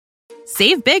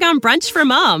Save big on brunch for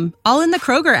mom, all in the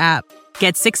Kroger app.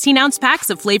 Get 16-ounce packs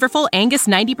of flavorful Angus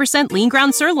 90% lean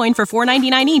ground sirloin for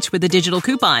 $4.99 each with a digital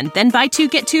coupon. Then buy 2,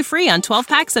 get 2 free on 12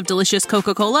 packs of delicious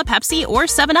Coca-Cola, Pepsi, or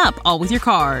 7-Up, all with your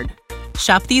card.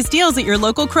 Shop these deals at your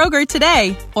local Kroger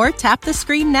today, or tap the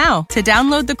screen now to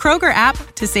download the Kroger app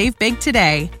to save big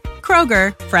today.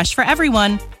 Kroger, fresh for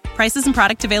everyone. Prices and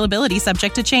product availability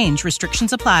subject to change.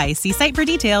 Restrictions apply. See site for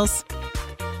details.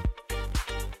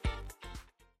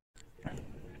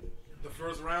 The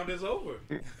first round is over.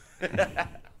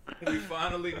 We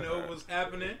finally know what's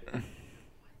happening.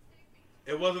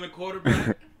 It wasn't a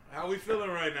quarterback. How we feeling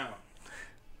right now?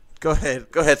 Go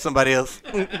ahead, somebody else.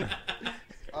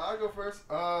 I'll go first.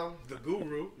 The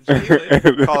guru,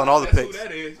 Jalen. Calling all the That's picks. who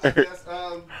that is. Yes,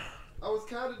 I was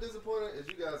kind of disappointed, as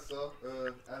you guys saw,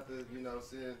 after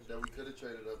seeing that we could have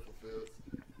traded up for Fields,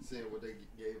 seeing what they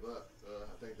gave up.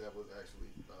 I think that was actually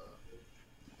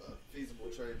a feasible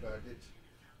trade package.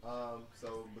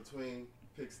 So between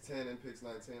picks 10 and picks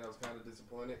 19, I was kind of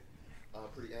disappointed.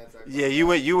 Pretty anti. Yeah,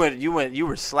 you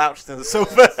were slouched in the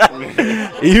sofa.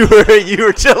 you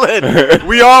were chilling.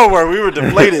 We all were. We were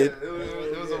deflated.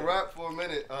 It was a wrap for a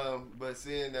minute. But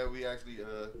seeing that we actually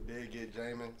did get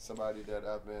Jamin, somebody that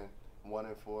I've been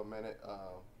wanting for a minute.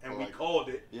 And we called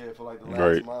it. Yeah, for like the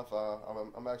last month.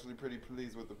 I'm actually pretty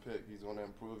pleased with the pick. He's going to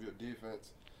improve your defense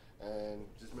and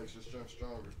just makes your strength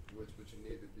stronger, which you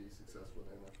need to be successful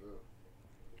in the NFL.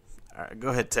 All right, go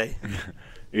ahead, Tay.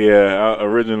 Yeah,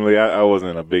 originally I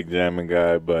wasn't a big jamming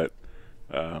guy, but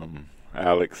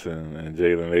Alex and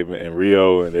Jalen, and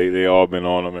Rio, and they all been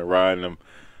on them and riding them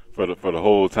for the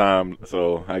whole time.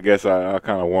 So I guess I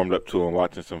kind of warmed up to him,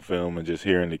 watching some film and just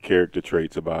hearing the character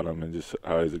traits about him and just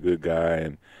how he's a good guy.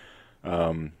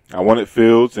 And I wanted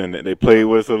Fields, and they played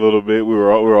with us a little bit. We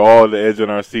were all at the edge on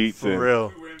our seats. For and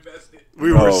real. We were invested.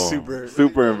 We were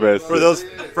super invested. For those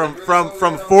from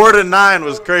 4 to 9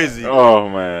 was crazy. Oh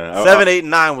man, 7, 8, and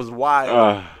 9 was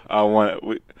wild.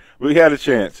 We had a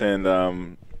chance,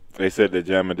 and they said that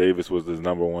Jamin Davis was the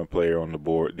number one player on the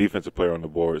board, defensive player on the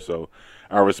board. So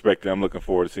I respect it. I'm looking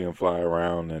forward to seeing him fly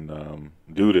around, and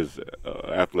dude is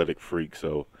an athletic freak.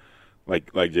 So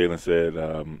like Jalen said,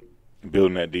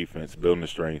 building that defense, building the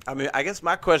strength. I mean, I guess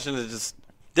my question is just,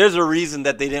 there's a reason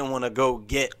that they didn't want to go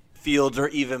get Fields or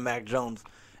even Mac Jones.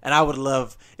 And I would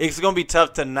love – it's going to be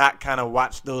tough to not kind of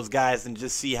watch those guys and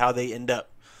just see how they end up.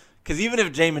 Because even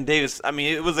if Jamin Davis – I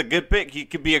mean, it was a good pick. He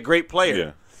could be a great player.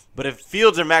 Yeah. But if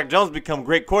Fields or Mac Jones become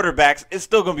great quarterbacks, it's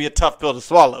still going to be a tough pill to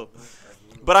swallow.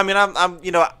 But, I mean,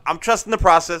 I'm trusting the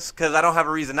process because I don't have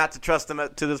a reason not to trust them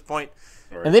to this point.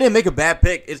 Right. And they didn't make a bad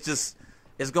pick. It's just –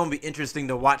 it's going to be interesting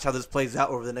to watch how this plays out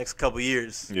over the next couple of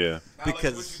years. Yeah.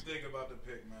 Because Alex, what you think about the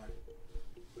pick, man?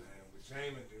 Man, with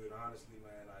Jamin, dude, honestly,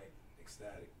 man, like,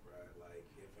 ecstatic, bro. Like,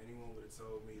 if anyone would have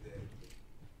told me that,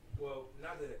 well,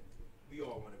 not that we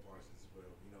all wanted Parsons as well,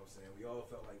 you know what I'm saying? We all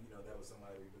felt like, that was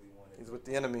somebody we really wanted. he's with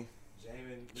the enemy.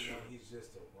 Jamin, he's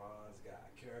just a Ron's guy,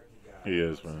 character guy. He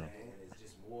is, man. And it's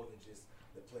just more than just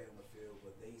the play on the field,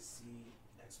 but they see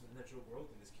exponential growth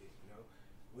in this kid,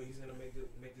 Where he's going to make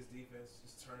this defense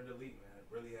just turn it elite, man.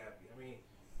 Really happy. I mean,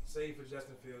 save for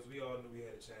Justin Fields, we all knew we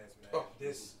had a chance, man.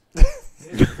 This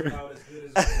is about as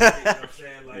good as it's going to get, you know what I'm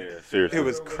saying? Like, Yeah, seriously. It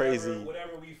was crazy.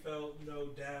 Whatever we felt,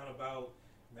 down about,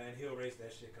 man, he'll race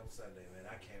that shit come Sunday, man.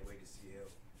 I can't wait to see him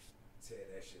tear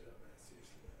that shit up, man.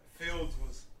 Seriously, man. Fields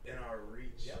was in our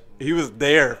reach. Yep. He was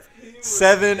there.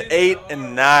 7, 8,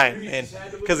 and 9, man.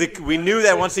 Because we knew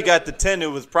that once he got to 10,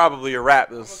 it was probably a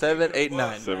wrap. It was 7, 8,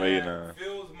 9. 7, 8, 9.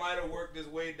 Fields might have worked his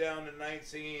way down to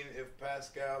 19 if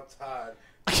Pascal Todd.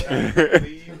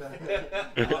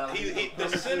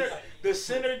 The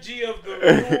synergy of the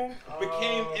room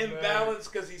became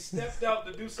imbalanced because he stepped out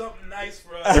to do something nice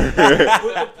for us with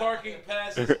the parking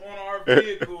passes on our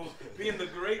vehicles, being the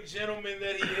great gentleman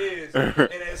that he is.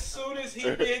 And as soon as he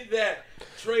did that,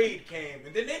 trade came.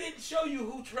 And then they didn't show you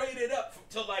who traded up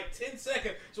till like 10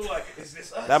 seconds. So like, is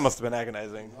this us? That must have been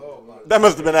agonizing. Oh, my That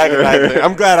must have been agonizing.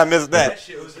 I'm glad I missed That that.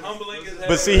 shit was humbling as hell.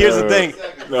 But see, here's the thing.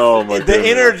 Oh my The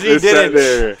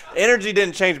goodness. energy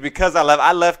didn't change because I left.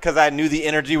 I left because I knew the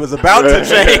energy was about to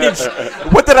change.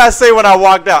 What did I say when I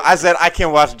walked out? I said I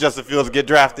can't watch Justin Fields get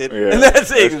drafted, Yeah, and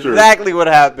that's exactly what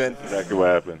happened. Exactly what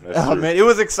happened. That's Oh true. man, it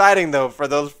was exciting though. For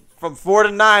those from 4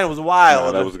 to 9 was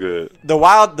wild. No, that was good. The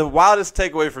wildest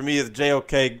takeaway for me is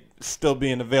JOK still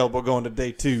being available going to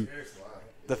day 2.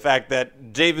 The fact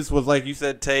that Javis was, like you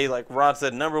said, Tay, like Ron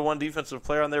said, number 1 defensive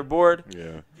player on their board.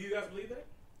 Yeah. Do you guys believe that?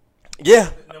 Yeah,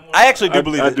 I actually do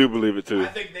believe it. I do believe it too. I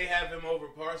think they have him over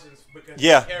Parsons because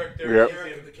Yeah. the character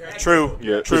is him. The character. True,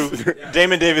 Yeah. true.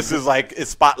 Jamin Davis is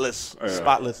spotless,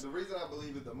 spotless. The reason I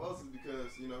believe it the most is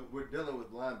because, we're dealing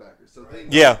with linebackers, so they know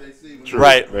Yeah. what they see when True.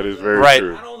 Right. That is very Right.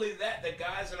 true. Not only that, the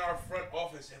guys in our front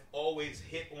office have always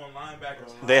hit on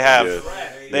linebackers. They have. Yes.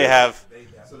 They have.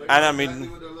 So they And know I mean- exactly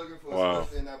what they're looking for, Wow.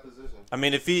 especially in that position. I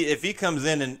mean, if he comes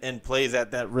in and plays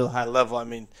at that real high level, I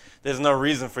mean, there's no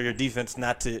reason for your defense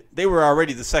not to. They were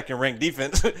already the second ranked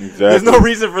defense. There's no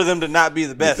reason for them to not be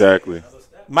the best. Exactly.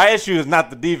 My issue is not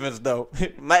the defense, though.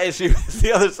 My issue is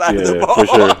the other side of the Yeah, ball.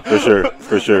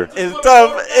 for sure. It's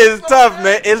tough. It's tough,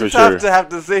 man. It's For tough sure. to have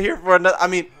to sit here for another. I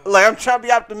mean, like, I'm trying to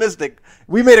be optimistic.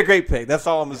 We made a great pick. That's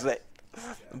all I'm gonna say.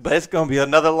 But it's gonna be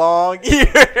another long year.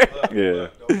 Yeah.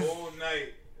 The whole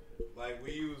night, like,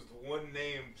 we used one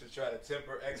name to try to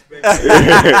temper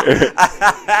expectations.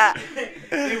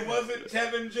 It wasn't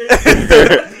Tevin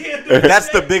Jenkins. That's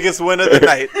the biggest win of the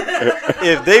night.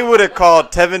 If they would have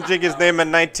called Tevin Jenkins' name at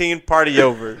 19, party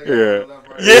over. Yeah.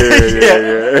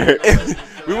 Yeah.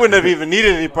 We wouldn't have even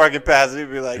needed any parking passes.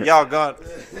 We'd be like, y'all gone.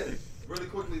 Really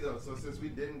quickly though, so since we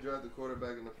didn't draft the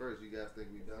quarterback in the first, you guys think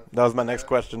we done? That was my next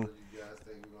question. Or you guys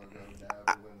think we're gonna go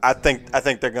now and win the I second?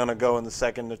 think they're gonna go in the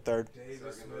second or third.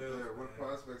 Second or third. What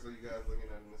prospects are you guys looking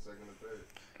at in the second or third?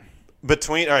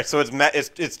 Between so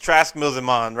it's Trask, Mills, and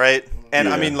Mon, right? And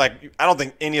I Yeah. mean, like, I don't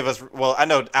think any of us. Well, I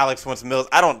know Alex wants Mills.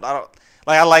 I don't like.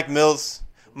 I like Mills.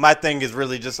 My thing is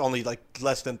really just only like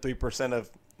less than 3% of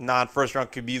non-first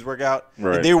round QBs work out.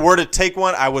 Right. If they were to take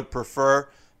one, I would prefer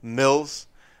Mills,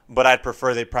 but I'd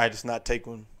prefer they probably just not take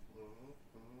one.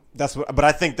 That's what. But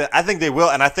I think they will,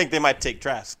 and I think they might take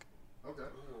Trask. Okay.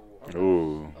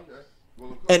 Ooh. Okay.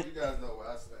 Well, of course, And- you guys know where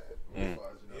I stand. As far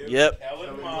as you know. Yep.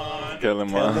 Kellen Mond. Kellen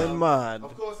Kellen Mond. Mond.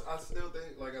 Of course, I still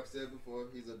think, like I've said before,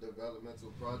 he's a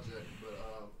developmental project. But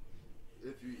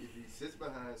if he sits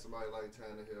behind somebody like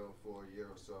Tannehill for a year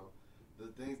or so, the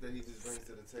things that he just brings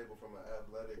to the table from an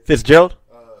athletic. Fitzgerald.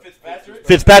 Fitzpatrick.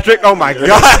 Fitzpatrick. Oh my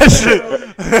gosh.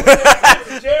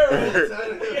 Fitzgerald.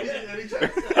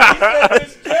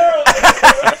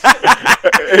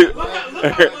 Look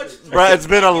how much. Bro, it's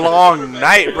been a long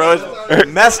night, bro. It's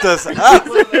messed us up.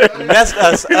 Messed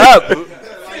us up.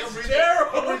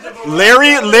 Fitzgerald.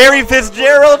 Larry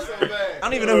Fitzgerald? I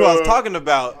don't even know who I was talking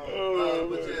about. But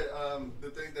yeah, the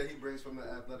things that he brings from the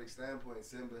athletic standpoint,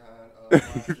 sitting behind Ryan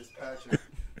Fitzpatrick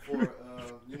for a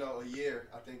year,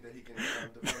 I think that he can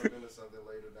develop into something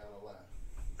later down the line.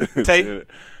 Tay?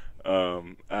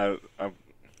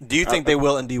 Do you think they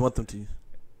will, and do you want them to?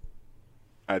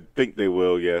 I think they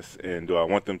will, yes. And do I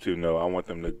want them to? No. I want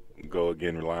them to go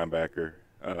again with linebacker,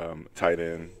 tight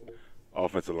end,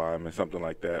 offensive lineman, something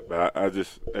like that. But I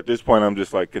just at this point I'm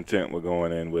just like content with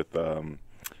going in with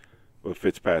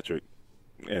Fitzpatrick,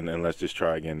 and let's just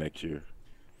try again next year.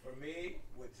 For me,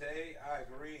 with Tay, I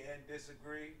agree and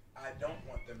disagree. I don't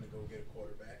want them to go get a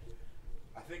quarterback.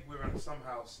 I think we're going to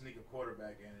somehow sneak a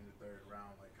quarterback in the third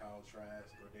round, like Kyle Trask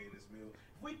or Davis Mills.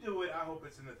 If we do it, I hope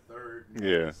it's in the third, not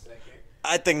Yeah. the second.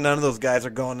 I think none of those guys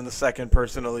are going in the second,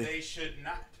 personally. They should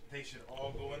not. They should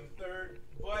all go in the third.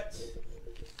 But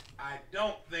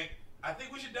I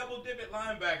think we should double dip at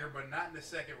linebacker, but not in the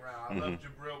second round. I love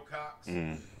Jabril Cox.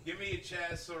 Give me a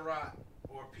Chaz Surratt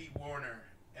or Pete Warner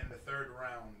in the third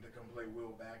round to come play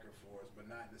Will Backer for us, but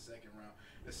not in the second round.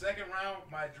 The second round,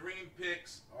 my dream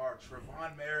picks are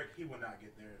Trevon Merrick. He will not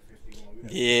get there at 51.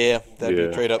 Yeah, that'd be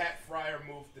Yeah. trade up. Pat Fryer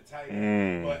moved to tight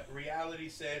end, but reality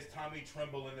says Tommy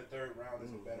Tremble in the third round is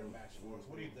a better match for us.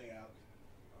 What do you think, Alex?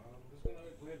 I'm just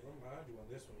gonna go ahead and run behind you on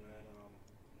this one, man.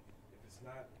 If it's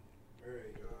not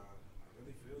Murray, I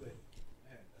really feel that,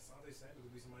 man, Asante Sanders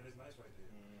would be somebody that's nice right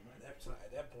there. At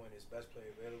that point, it's best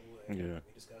player available, and Yeah.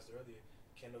 we discussed earlier,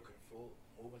 Kendall could move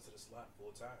into the slot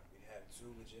full time. We have two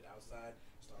legit outside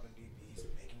starting DBs,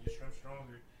 making your strength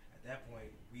stronger. At that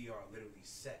point, we are literally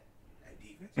set at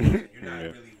defense. You're not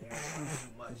Yeah. really wanting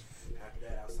too much after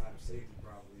that outside of safety,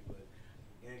 probably. But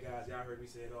again, guys, y'all heard me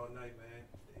say it all night, man.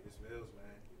 Davis Mills,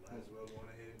 man, you might as well go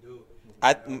ahead and do it.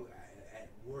 At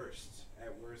worst,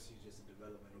 he's just a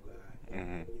developmental guy. You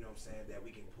know what I'm saying? That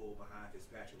we can pull behind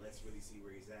Fitzpatrick. Let's really see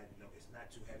where he's at. You know, it's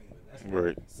not too heavy of an investment.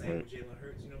 Right, Same right. with Jalen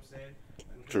Hurts. You know what I'm saying? Let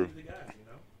him True. continue the guys. You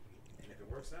know, and if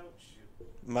it works out, shoot.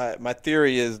 My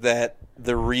theory is that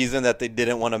the reason that they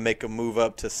didn't want to make a move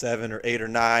up to 7 or 8 or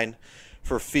 9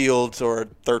 for Fields or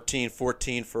 13,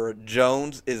 14 for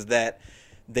Jones is that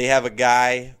they have a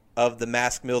guy of the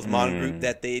Mask Mills Mon group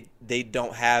that they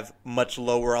don't have much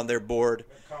lower on their board.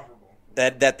 Comparable.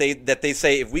 That they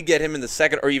say if we get him in the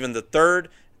second or even the third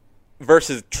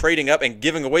versus trading up and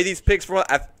giving away these picks for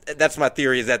that's my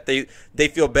theory is that they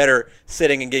feel better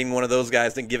sitting and getting one of those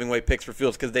guys than giving away picks for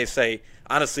Fields because they say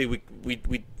honestly we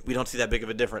don't see that big of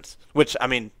a difference, which I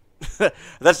mean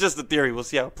that's just the theory. We'll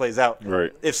see how it plays out.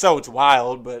 Right. If so, it's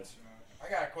wild, but I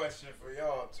got a question for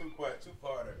y'all.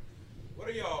 Two-parter. What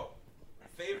are y'all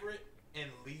favorite and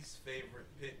least favorite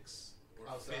picks?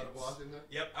 Outside of Washington?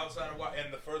 Yep, outside of Washington.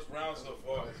 In the first round so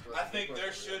far. I think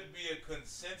there should be a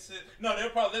consensus. No,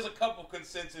 there's a couple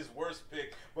consensus worst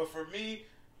pick. But for me,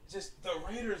 just the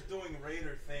Raiders doing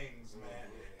Raider things, man.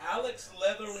 Alex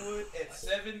Leatherwood at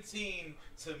 17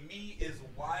 to me is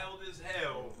wild as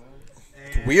hell.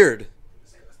 And Weird.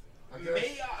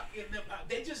 Mayock and them,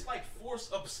 they just like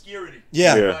force obscurity.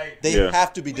 Yeah, Like, they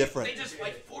have to be different. They just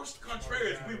like forced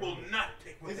Contreras. We will not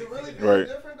pick. Is it really Right.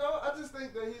 different though? I just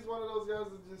think that he's one of those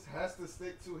guys that just has to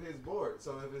stick to his board.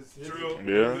 So if it's his True?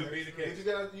 Yeah. Could be the case. You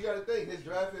gotta think his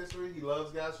draft history. He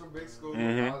loves guys from big school.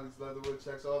 Mhm. Alex Leatherwood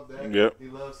checks off that. Yep. He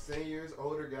loves seniors,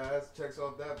 older guys. Checks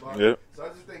off that box. Yep. So I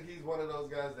just think he's one of those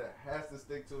guys that has to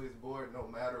stick to his board no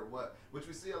matter what, which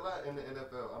we see a lot in the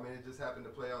NFL. I mean, it just happened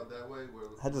to play out that way. Where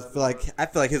I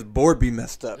feel like his board be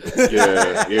messed up.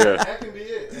 Yeah. That can be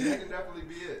it. That can definitely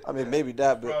be it. I mean, maybe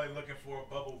that, but Probably looking for a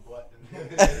bubble butt.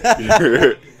 He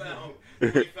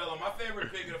fell on. My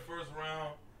favorite pick in the first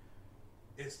round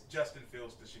is Justin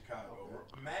Fields to Chicago.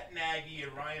 Matt Nagy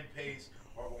and Ryan Pace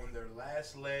are on their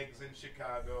last legs in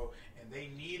Chicago, and they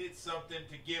needed something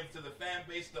to give to the fan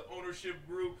base, the ownership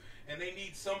group, and they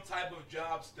need some type of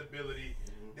job stability.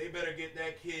 They better get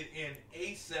that kid in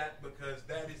ASAP because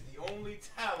that is the only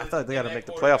talent. I feel like they got gotta to make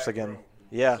the playoffs again. Room.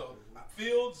 Yeah. So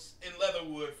Fields and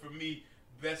Leatherwood for me,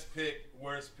 best pick,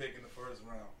 worst pick in the first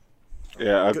round.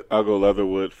 Yeah, I'll go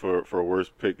Leatherwood for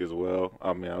worst pick as well.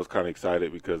 I mean, I was kind of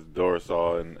excited because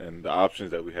Dorisaw and the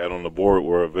options that we had on the board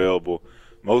were available.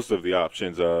 Most of the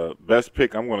options. Best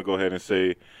pick, I'm going to go ahead and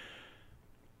say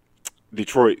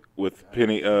Detroit with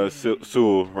Penny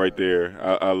Sewell right there.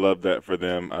 I love that for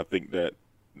them. I think that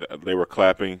they were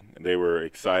clapping, they were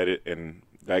excited, and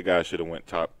that guy should have went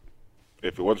top.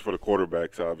 If it wasn't for the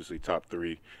quarterbacks, obviously top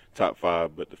 3, top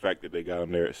 5. But the fact that they got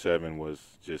him there at 7 was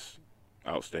just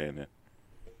outstanding.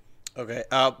 Okay.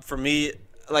 For me,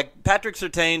 like Patrick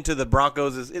Surtain to the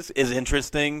Broncos is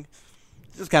interesting.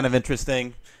 It's just kind of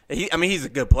interesting. He's a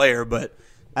good player, but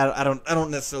I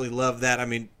don't necessarily love that. I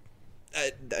mean,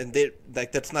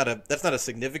 that's not a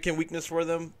significant weakness for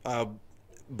them.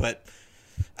 But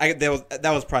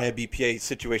that was probably a BPA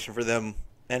situation for them,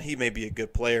 and he may be a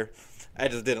good player. I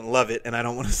just didn't love it, and I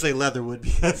don't want to say Leatherwood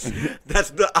because that's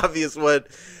the obvious one.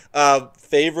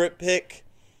 Favorite pick,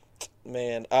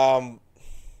 man.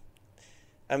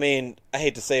 I mean, I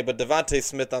hate to say it, but Devontae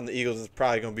Smith on the Eagles is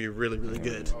probably going to be really, really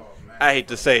good. I hate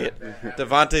to say it.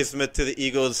 Devontae Smith to the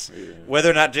Eagles, whether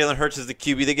or not Jalen Hurts is the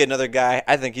QB, they get another guy.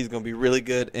 I think he's going to be really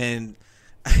good, and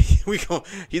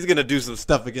he's going to do some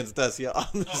stuff against us, y'all.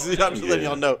 I'm just letting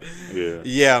y'all know.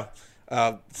 Yeah.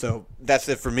 So that's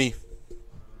it for me.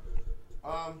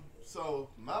 So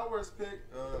my worst pick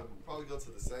probably go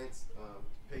to the Saints.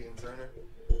 Peyton Turner.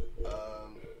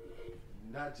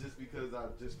 Not just because I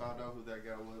just found out who that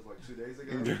guy was like 2 days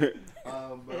ago,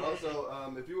 but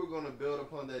also if you were going to build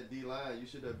upon that D line, you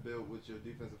should have built with your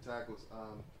defensive tackles.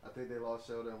 I think they lost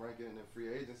Sheldon Rankin in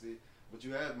free agency, but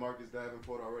you had Marcus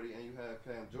Davenport already, and you had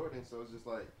Cam Jordan, so it's just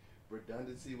like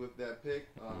redundancy with that pick.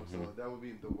 So that would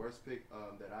be the worst pick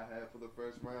that I had for the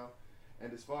first round.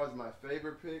 And as far as my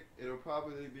favorite pick, it'll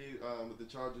probably be with the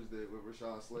Chargers with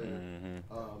Rashawn Slater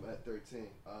at 13.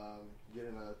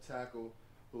 Getting a tackle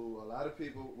who a lot of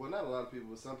people, well, not a lot of people,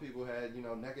 but some people had,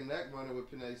 neck and neck running with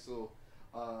Penei Sewell.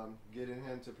 Getting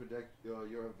him to protect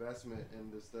your investment in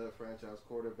the stud franchise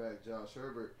quarterback, Josh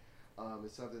Herbert,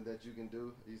 is something that you can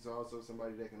do. He's also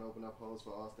somebody that can open up holes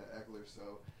for Austin Eckler.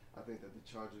 So I think that the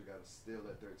Chargers got a steal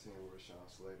at 13 with Rashawn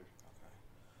Slater.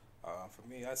 For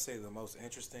me, I'd say the most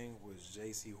interesting was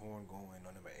J.C. Horn going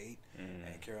on number 8,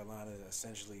 and Carolina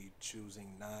essentially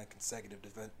choosing 9 consecutive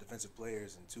defensive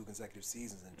players in 2 consecutive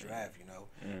seasons in draft.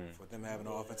 For them having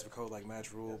an offensive coach like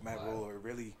Matt Rule, it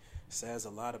really says a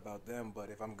lot about them.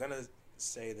 But if I'm gonna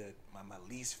say that my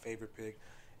least favorite pick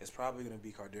is probably gonna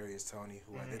be Kadarius Toney,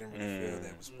 who I didn't really feel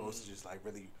that was supposed to just like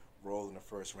really roll in the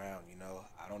first round.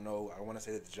 I don't know. I don't want to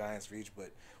say that the Giants reached,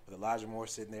 but with Elijah Moore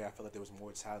sitting there, I feel like there was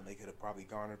more talent they could have probably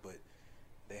garnered, but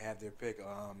they had their pick.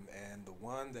 And the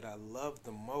one that I loved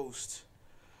the most,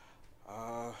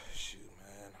 Probably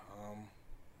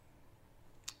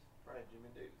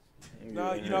Jamin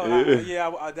No, Davis.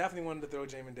 I definitely wanted to throw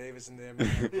Jamin Davis in there,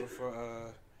 man. But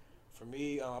for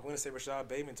me, I'm going to say Rashad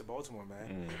Bateman to Baltimore,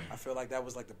 man. I feel like that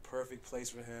was like the perfect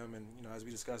place for him. And, as we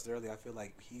discussed earlier, I feel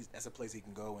like that's a place he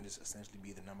can go and just essentially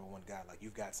be the number 1 guy. Like,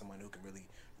 you've got someone who can really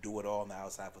do it all on the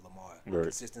outside for Lamar. Right.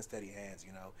 Consistent, steady hands,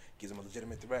 gives him a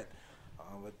legitimate threat.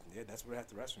 But, yeah, that's where I have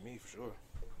to rest for me, for sure.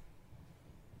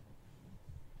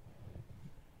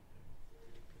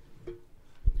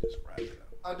 Just wrap it up.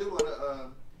 I do want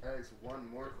to ask one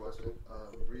more question.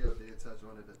 Rio did touch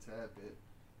on it a tad bit.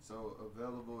 So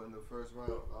available in the first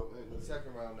round, in the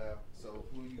second round now. So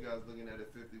who you guys looking at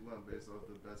 51 based off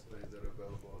the best players that are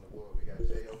available on the board? We got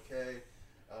JOK.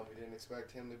 We didn't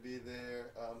expect him to be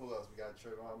there. Who else? We got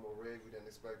Trevon Morig. We didn't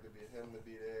expect him to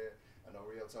be there. I know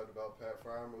Rio talked about Pat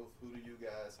Freiermuth. Who do you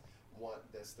guys want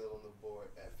that's still on the board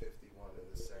at 51 in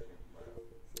the second round?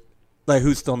 Like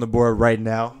who's still on the board right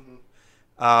now?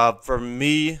 Mm-hmm. For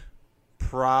me,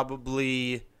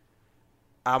 probably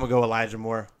I'm gonna go Elijah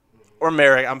Moore or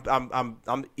Merrick.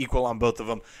 I'm equal on both of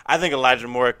them. I think Elijah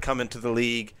Moore come into the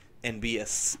league and be a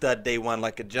stud day one,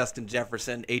 like a Justin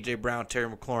Jefferson, A.J. Brown, Terry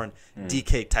McLaurin,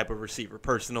 DK type of receiver.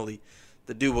 Personally,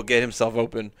 the dude will get himself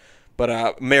open.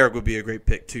 But Merrick would be a great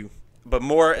pick too. But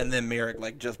Moore and then Merrick,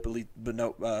 like just beneath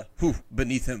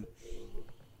him.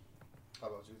 How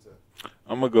about you, Ted?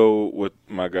 I'm going to go with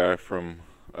my guy from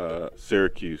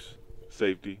Syracuse,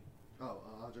 safety. Oh,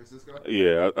 Andre Cisco?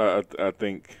 Yeah, I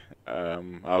think I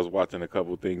was watching a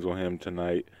couple things on him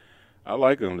tonight. I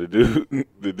like him.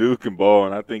 The dude can ball,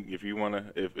 and I think if you want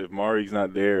to, if Mari's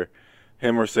not there,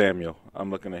 him or Samuel.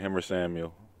 I'm looking at him or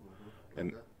Samuel. Mm-hmm.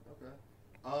 And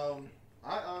okay.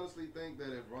 I honestly think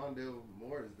that if Rondale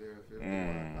Moore is there,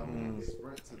 I'm going to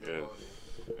sprint to the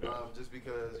ball. Just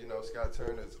because Scott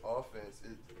Turner's offense,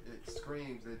 it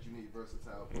screams that you need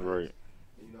versatile players. Right.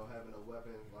 And, having a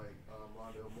weapon like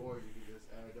Rondale Moore, you can just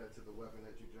add that to the weapon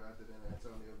that you drafted in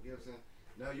Antonio Gibson.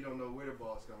 Now you don't know where the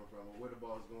ball's coming from or where the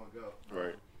ball's going to go.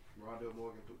 Right. Rondale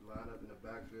Moore can line up in the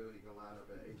backfield. He can line up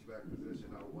at H-back position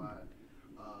out wide.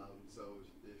 So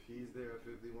if he's there at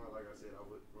 51, like I said, I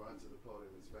would run to the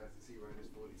podium as fast as he ran his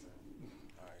 40 time.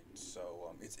 All right.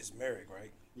 So it's Merrick,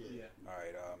 right? Yeah. All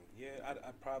right.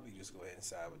 I'd probably just go ahead and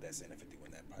side with that saying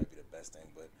 51. That'd probably be the best thing.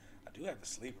 But I do have a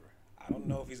sleeper. I don't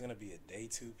know if he's going to be a day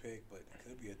 2 pick, but it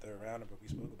could be a third rounder. But we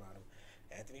spoke about him.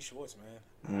 Anthony Schwartz,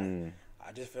 man.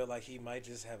 I just feel like he might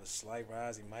just have a slight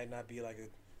rise. He might not be like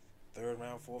a 3rd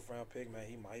round, 4th round pick, man.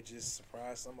 He might just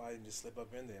surprise somebody and just slip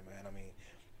up in there, man. I mean,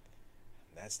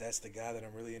 that's the guy that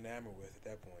I'm really enamored with at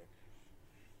that point.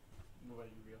 What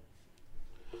about you,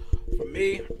 Rio? For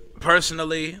me,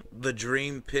 personally, the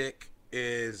dream pick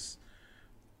is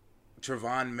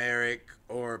Trevon Merrick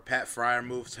or Pat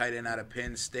Freiermuth, tight end out of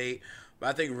Penn State. But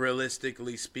I think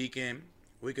realistically speaking,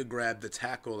 we could grab the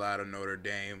tackle out of Notre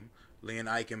Dame, Leon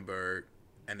Eichenberg,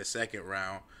 in the 2nd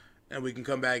round. And we can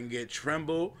come back and get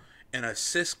Trimble and a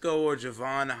Cisco or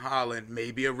Javon Holland,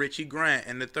 maybe a Richie Grant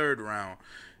in the 3rd round.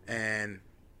 And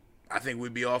I think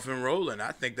we'd be off and rolling.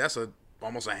 I think that's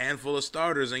almost a handful of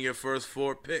starters in your first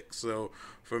 4 picks. So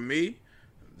for me,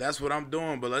 that's what I'm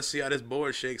doing. But let's see how this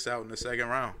board shakes out in the 2nd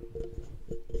round.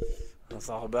 That's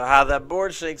all about how that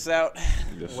board shakes out.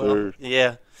 Yes, sir.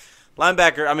 Yeah.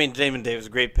 Linebacker, Jamin Davis,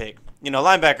 great pick.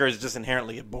 Linebacker is just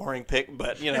inherently a boring pick,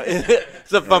 but,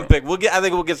 it's a fun pick. I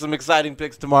think we'll get some exciting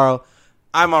picks tomorrow.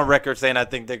 I'm on record saying I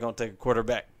think they're going to take a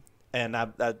quarterback. And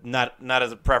not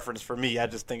as a preference for me. I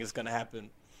just think it's going to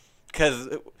happen. Because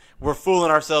we're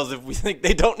fooling ourselves if we think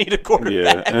they don't need a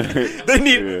quarterback. Yeah. They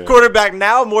need quarterback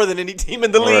now more than any team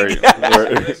in the league.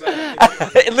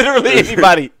 Right. Literally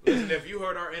anybody. Listen, if you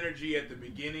heard our energy at the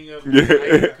beginning of the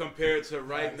night compared to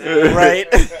right now, right?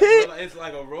 It's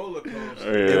like a roller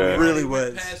coaster. It really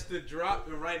was. Past the drop,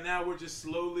 and right now we're just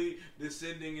slowly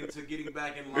descending into getting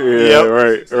back in line. Yeah,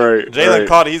 right. Jalen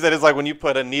caught it. He said it's like when you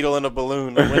put a needle in a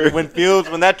balloon.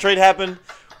 When that trade happened,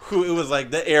 it was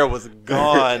like the air was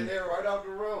gone. Right out the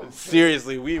room.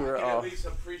 Seriously, we were I can off. at least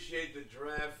appreciate the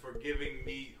draft for giving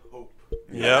me hope.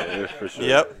 Yep. Yeah, for sure.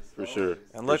 Yep. For sure.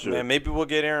 And look, man, maybe we'll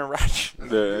get Aaron Rodgers.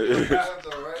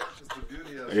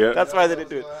 Yeah. That's why they didn't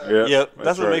do it. Yeah, Yep.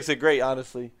 That's what right. makes it great,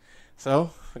 honestly.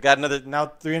 So we got another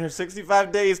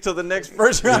 365 days till the next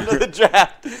first round of the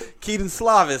draft. Keaton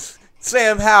Slavis,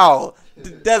 Sam Howell,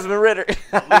 Desmond Ritter,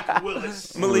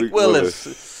 Malik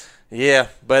Willis. Yeah,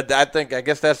 but I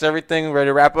guess that's everything. Ready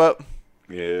to wrap up?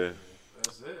 Yeah.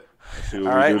 That's it. See what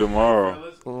All we right. do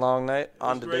tomorrow. Long night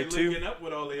on to day Great 2. linking up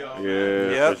with all of y'all.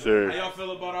 Yeah, Yep. for sure. How y'all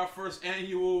feel about our first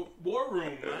annual War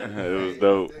Room, man? It was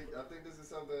dope. I think this is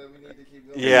something that we need to keep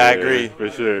going. Yeah, I agree. For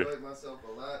sure. I enjoyed myself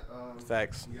a lot.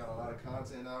 Facts. We got a lot of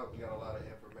content out. We got a lot of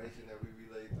information that we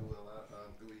relay through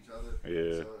through each other.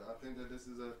 Yeah. So I think that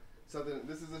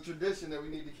this is a tradition that we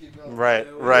need to keep going. Right.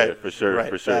 Yeah, for sure. Right.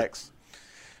 For sure. Facts.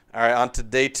 All right, on to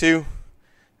day 2.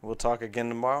 We'll talk again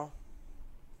tomorrow.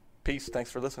 Peace. Thanks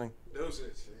for listening.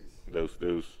 Doses. Dose.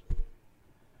 Good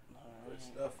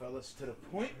stuff, fellas. To the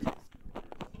point.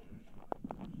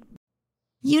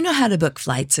 You know how to book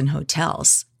flights and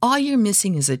hotels. All you're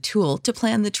missing is a tool to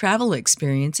plan the travel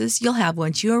experiences you'll have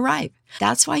once you arrive.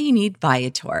 That's why you need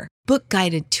Viator. Book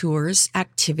guided tours,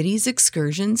 activities,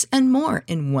 excursions, and more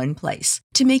in one place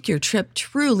to make your trip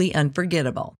truly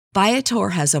unforgettable. Viator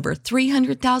has over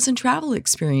 300,000 travel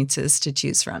experiences to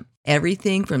choose from.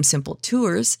 Everything from simple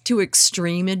tours to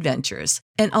extreme adventures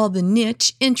and all the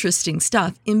niche, interesting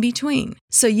stuff in between.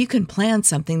 So you can plan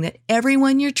something that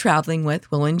everyone you're traveling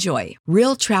with will enjoy.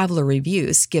 Real traveler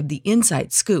reviews give the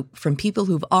inside scoop from people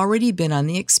who've already been on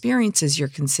the experiences you're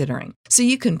considering. So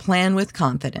you can plan with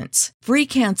confidence. Free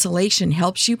cancellation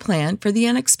helps you plan for the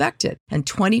unexpected. And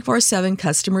 24/7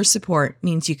 customer support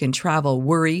means you can travel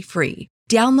worry-free.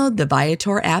 Download the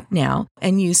Viator app now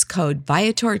and use code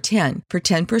Viator10 for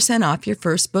 10% off your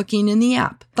first booking in the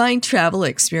app. Find travel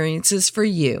experiences for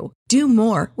you. Do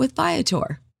more with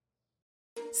Viator.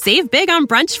 Save big on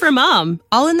brunch for mom,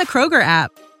 all in the Kroger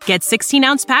app. Get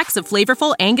 16-ounce packs of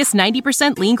flavorful Angus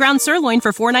 90% lean ground sirloin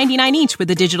for $4.99 each with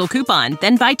a digital coupon.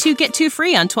 Then buy 2, get 2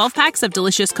 free on 12 packs of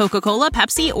delicious Coca-Cola,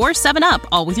 Pepsi, or 7-Up,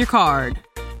 all with your card.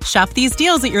 Shop these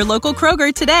deals at your local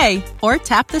Kroger today, or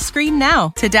tap the screen now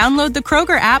to download the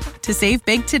Kroger app to save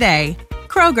big today.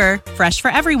 Kroger, fresh for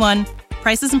everyone.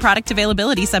 Prices and product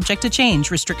availability subject to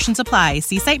change. Restrictions apply.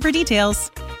 See site for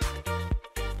details.